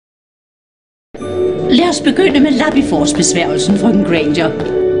Lad os begynde med Lapifors-besværgelsen, frøken Granger.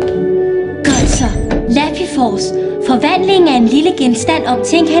 Godt så. Lapifors. Forvandlingen af en lille genstand op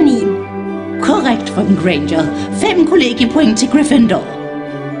til en kanin. Korrekt, frøken Granger. 5 kollegiepoint til Gryffindor.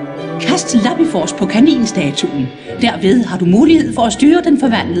 Kast Lapifors på kaninstatuen. Derved har du mulighed for at styre den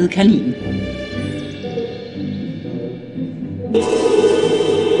forvandlede kanin.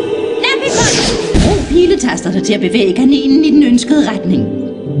 Lapifors! Brug piletasterne til at bevæge kaninen i den ønskede retning.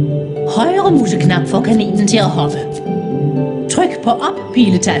 Højre museknap får kaninen til at hoppe. Tryk på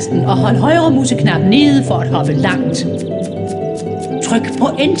op-piletasten og hold højre museknap nede for at hoppe langt. Tryk på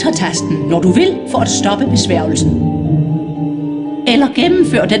enter-tasten, når du vil, for at stoppe besværgelsen. Eller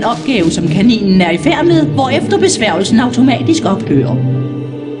gennemfør den opgave, som kaninen er i færd med, hvorefter besværgelsen automatisk ophører.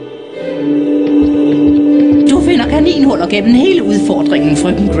 Du finder kaninhuller gennem hele udfordringen,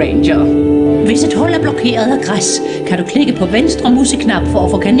 frøken Granger. Hvis et hul er blokeret af græs, kan du klikke på venstre museknap for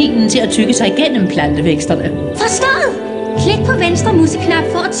at få kaninen til at tygge sig igennem plantevæksterne. Forstået! Klik på venstre museknap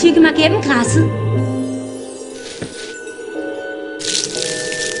for at tygge mig gennem græsset.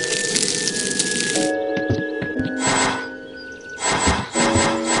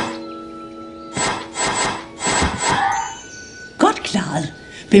 Godt klaret.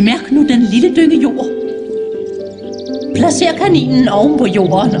 Bemærk nu den lille dynge jord. Placer kaninen oven på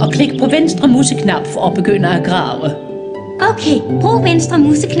jorden og klik på venstre museknap for at begynde at grave. Okay, brug venstre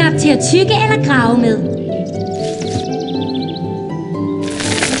museknap til at tygge eller grave med.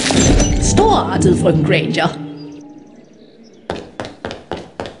 Storartet, frøken Granger.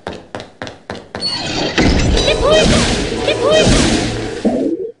 Det pulser! Det pulser!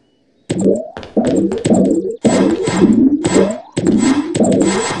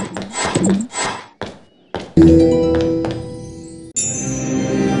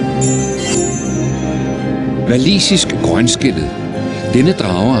 Walisisk grønskældet. Denne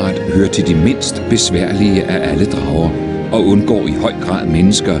drageart hører til de mindst besværlige af alle drager og undgår i høj grad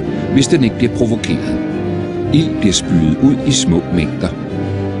mennesker, hvis den ikke bliver provokeret. Ild bliver spyet ud i små mængder.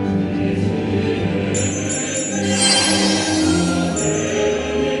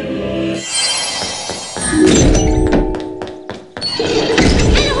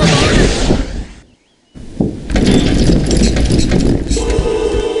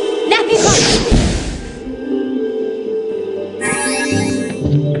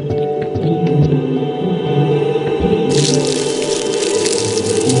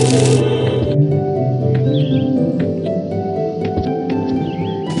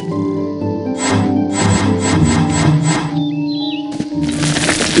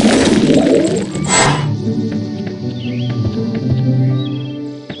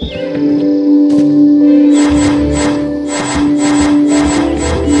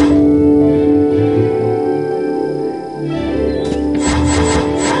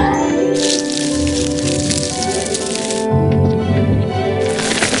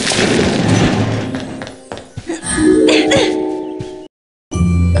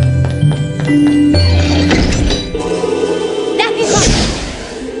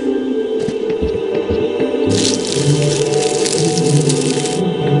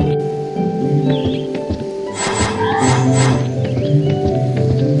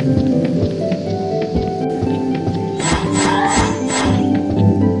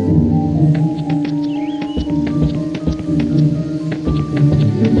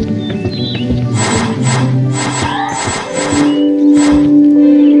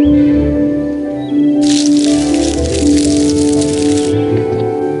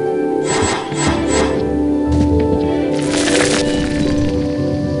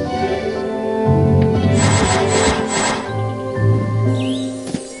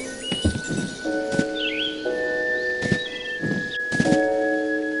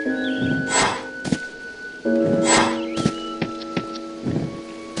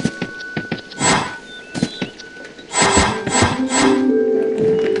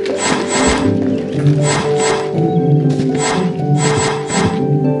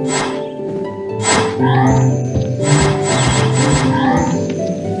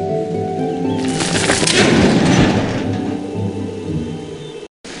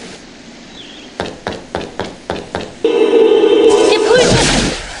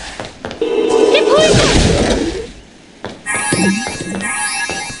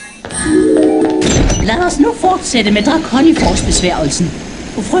 Lad os nu fortsætte med Draconifors-besværgelsen.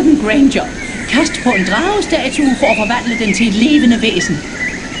 Frøken Granger, kast på en dragestatue for at forvandle den til et levende væsen.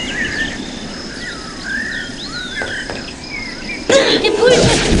 Det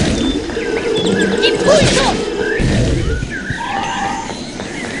pulser! Det pulser!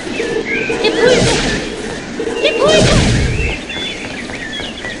 Det pulser! Det pulser!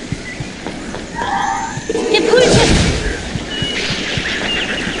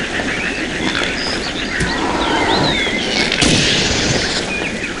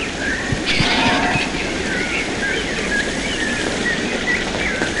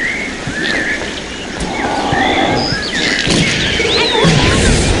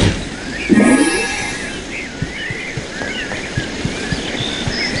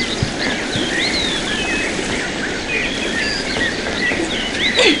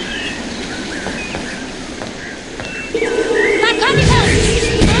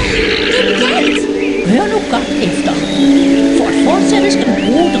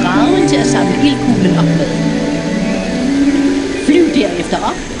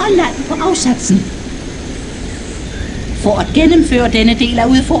 land på afsatsen. For at gennemføre denne del af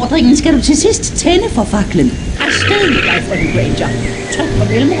udfordringen skal du til sidst tænde for faklen. Afsted med dig, frøken Granger. Tryk på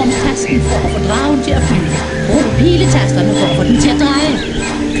mellemrumstasten for at få dragen til at flyve. Brug piletasterne for at få den til at dreje.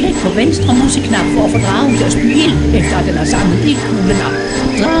 Klik på venstre museknap for at få dragen til at spy ild, efter at den har samlet ildkuglen op.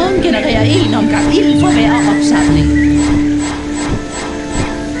 Dragen genererer en omgang ild for hver opsamling.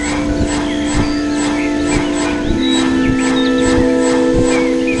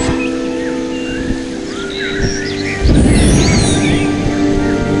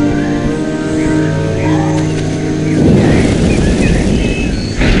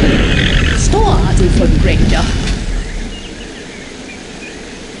 Granger.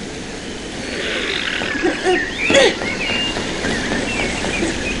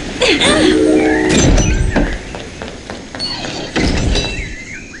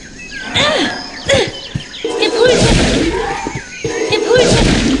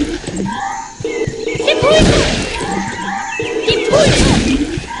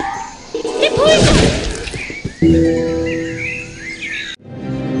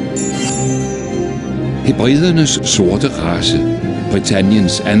 Hebridernes sorte race,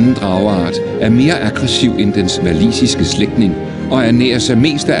 Britanniens anden drageart, er mere aggressiv end dens walisiske slægtning og ernærer sig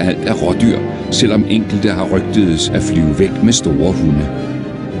mest af alt af rådyr, selvom enkelte har rygtedes at flyve væk med store hunde.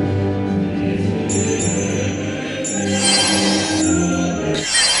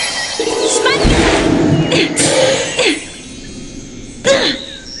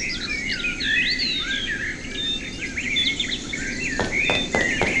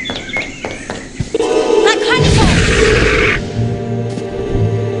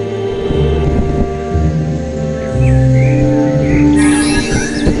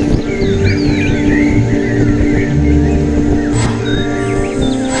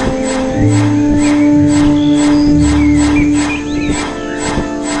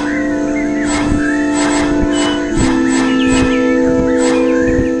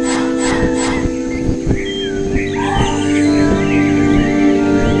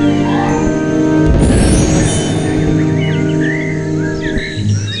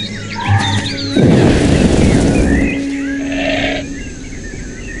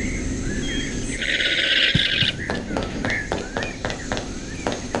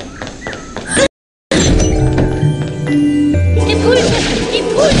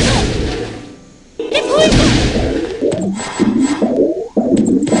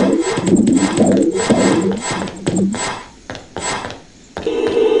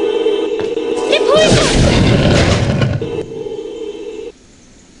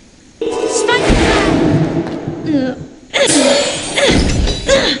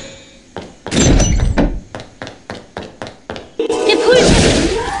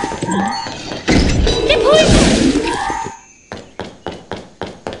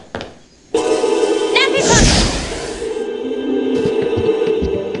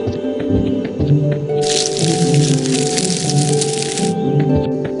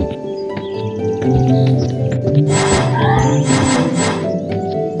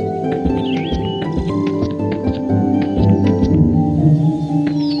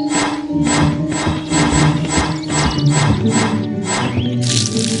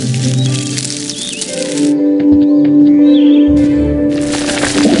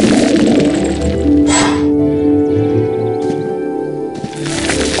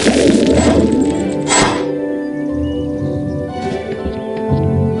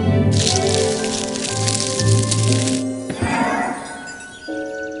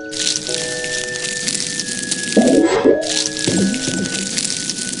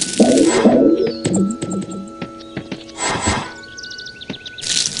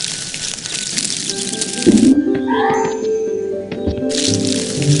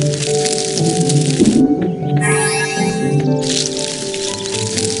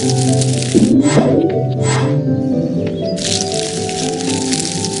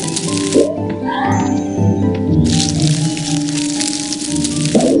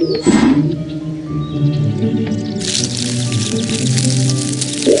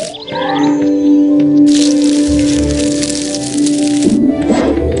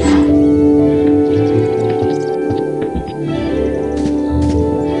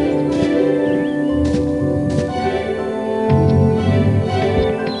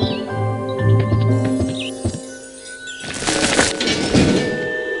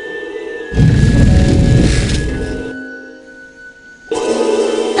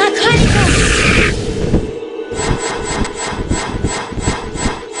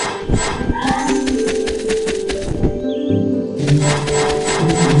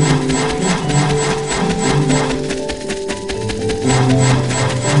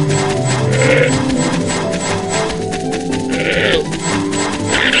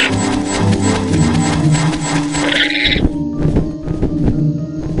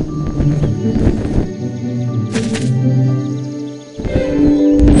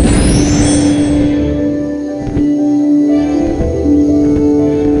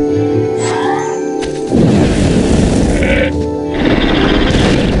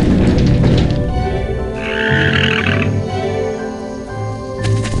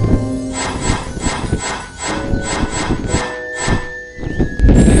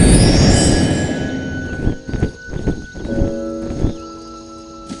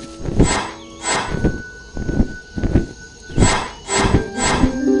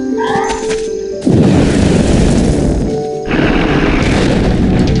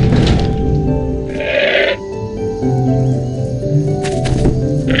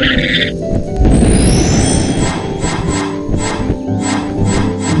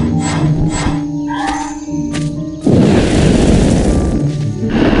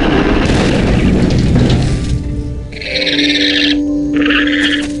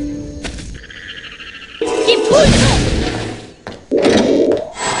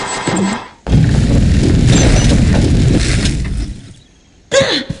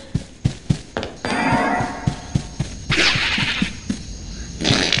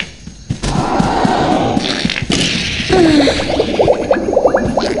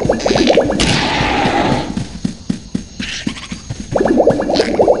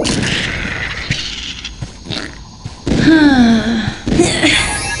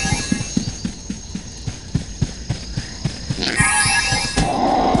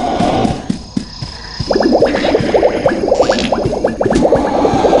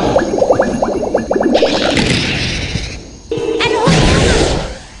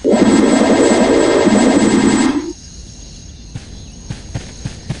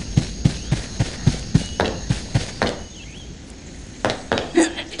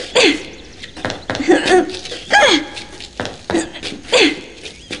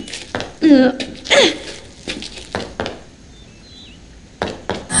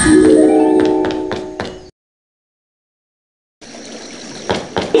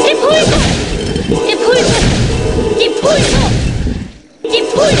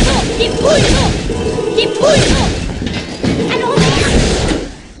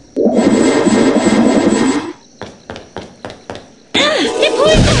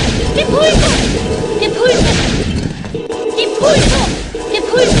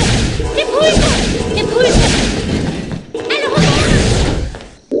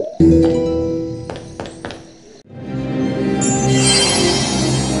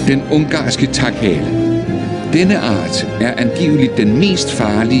 Den ungarske takhale. Denne art er angiveligt den mest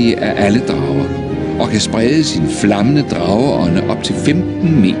farlige af alle drager, og kan sprede sin flammende drageånde op til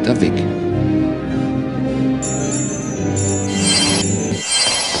 15 meter væk.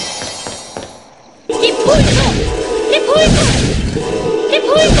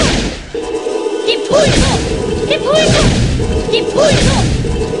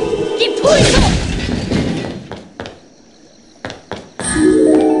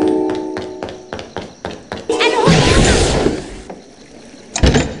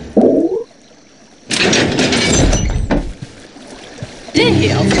 Det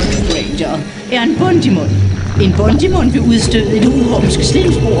her, Ranger, er en bundimund. En bundimund vil udstøde et uhumsk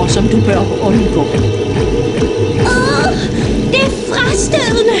slidspor, som du bør undgå. Det er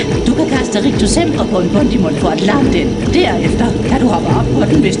frastødende! Du kan kaste Rictusempra på en bundimund for at lamme den. Derefter kan du hoppe op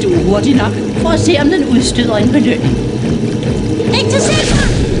på den, hvis du er hurtig nok, for at se, om den udstøder en belønning.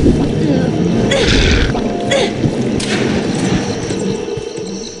 Rictusempra!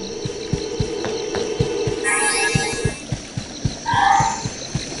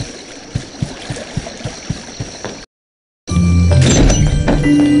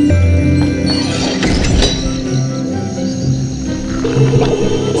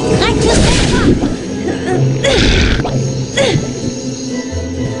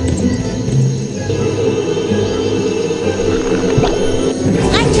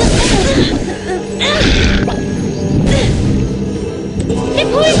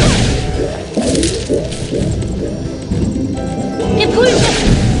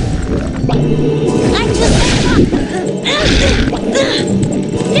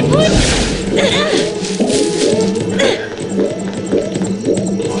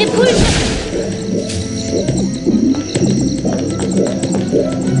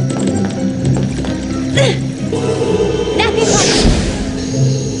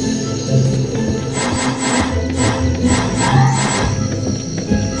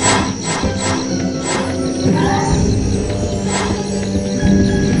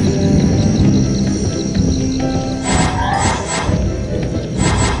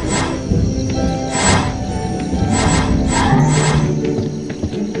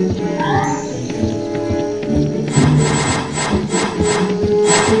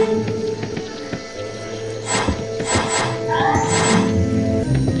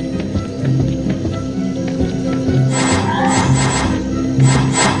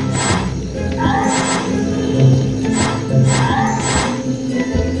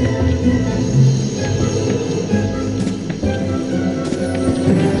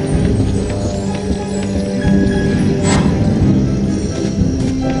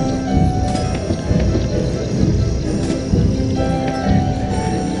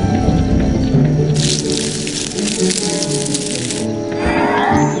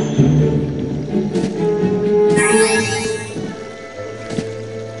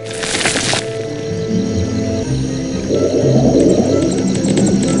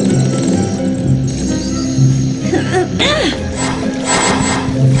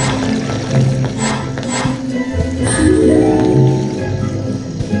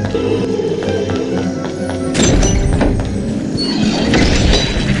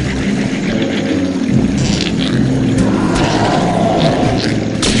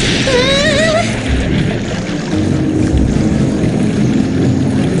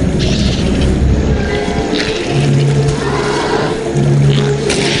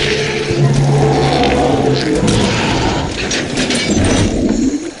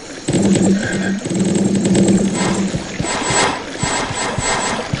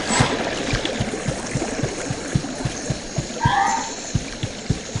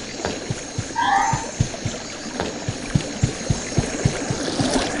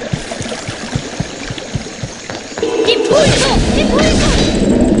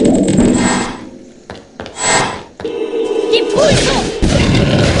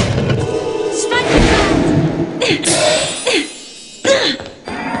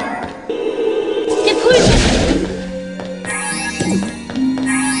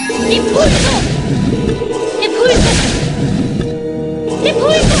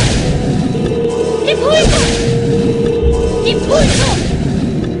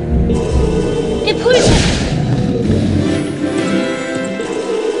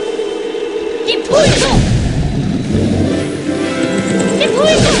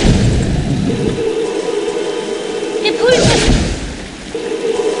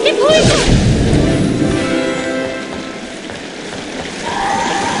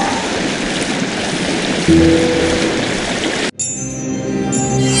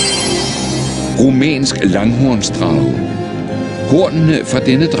 Rumænsk langhornsdrage. Hornene fra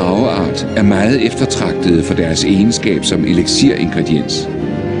denne drageart er meget eftertragtede for deres egenskab som elixiringrediens.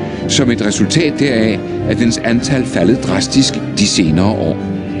 Som et resultat deraf er dens antal faldet drastisk de senere år.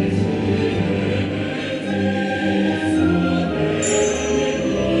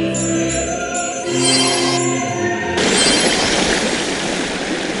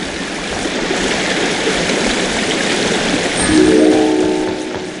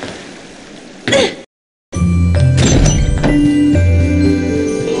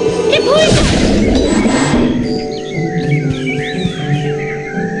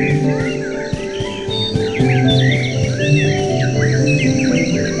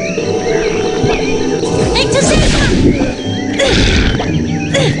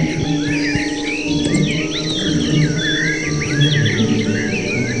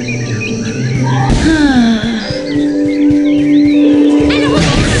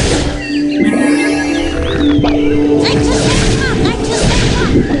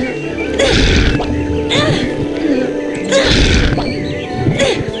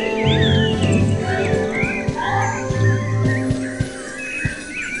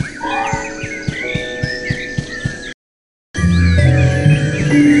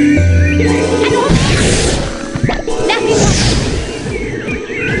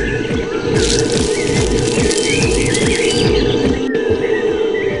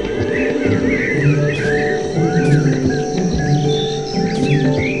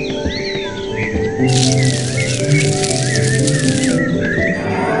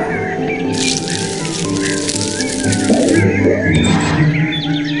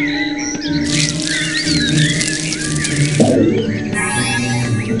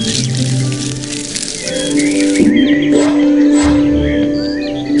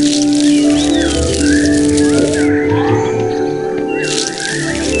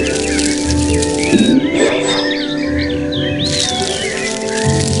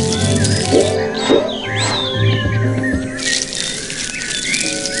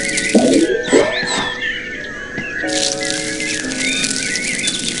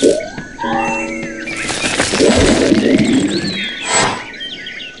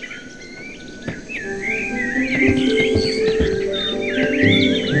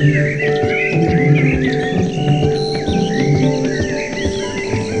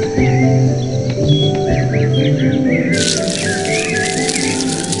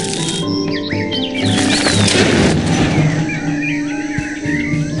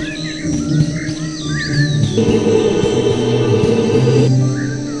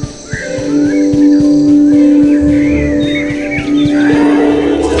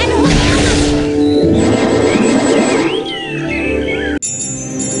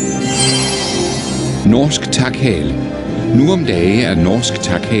 Norsk takhale. Nu om dage er norsk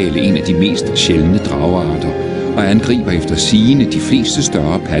takhale en af de mest sjældne dragearter, og angriber efter sigende de fleste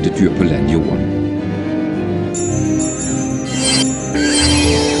større pattedyr på landjorden.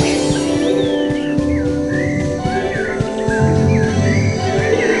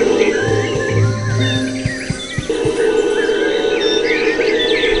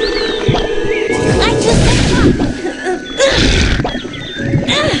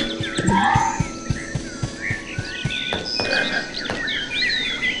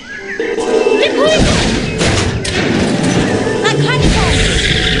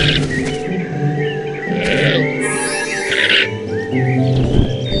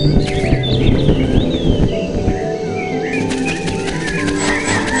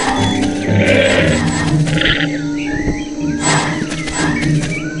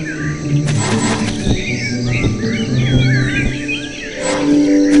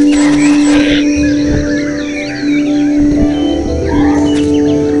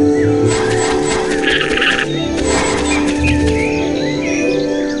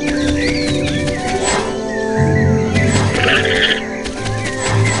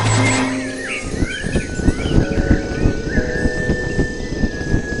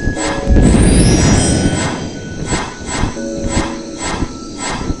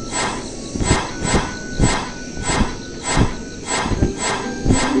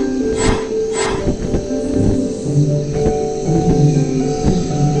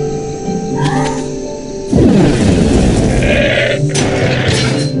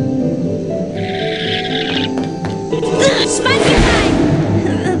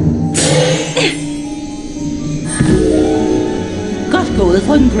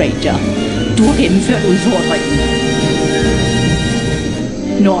 Du har gennemført udfordringen.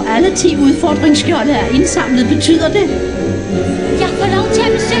 Når alle 10 udfordringsskjolde er indsamlet, betyder det... Jeg får lov til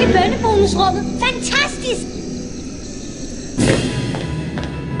at besøge bønnebonusrummet. Fantastisk!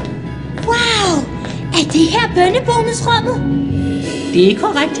 Wow! Er det her bønnebonusrummet? Det er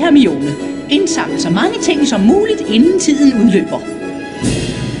korrekt, Hermione. Indsamle så mange ting som muligt, inden tiden udløber.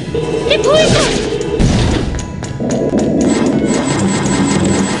 Det pulser!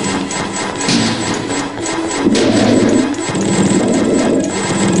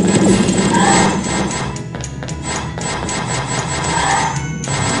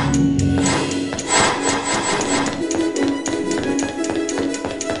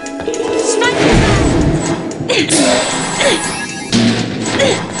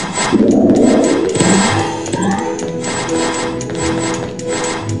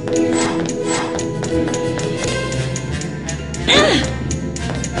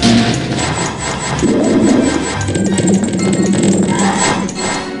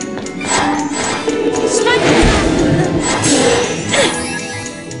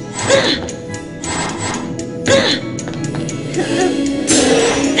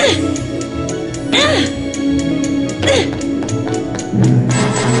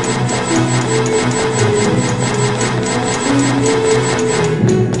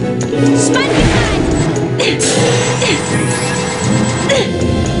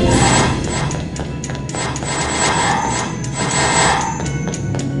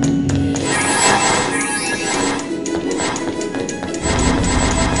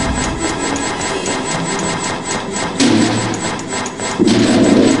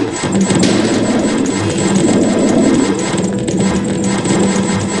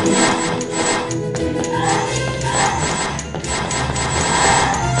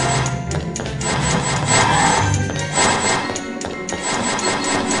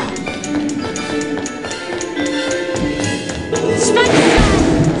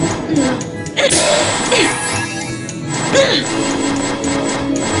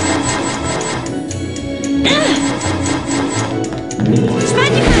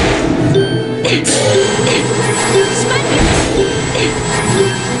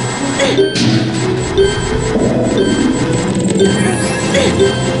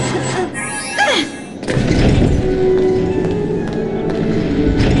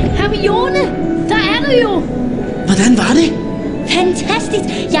 Hermione, der er du jo! Hvordan var det?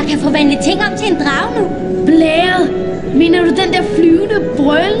 Fantastisk! Jeg kan forvandle ting om til en drage nu. Blæret! Mener du den der flyvende,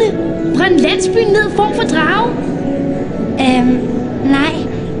 brølende, brænd landsbyen ned form for drage? Nej.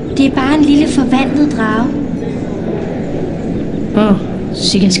 Det er bare en lille forvandlet drage.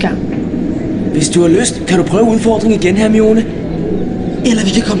 Sikke en skam. Hvis du har lyst, kan du prøve udfordringen igen, Hermione. Eller vi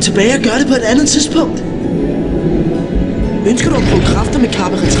kan komme tilbage og gøre det på et andet tidspunkt. Ønsker du at prøve kræfter med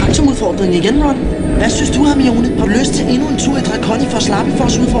Rictusempra-udfordringen igen, Ron? Hvad synes du, Hermione? Har du lyst til endnu en tur i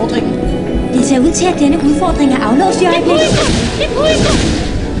Draconifors-Lapifors udfordringen? Det ser ud til, at denne udfordring er aflåst i øjeblikket. Det pulser!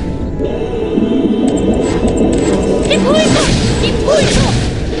 Det pulser! Det pulser!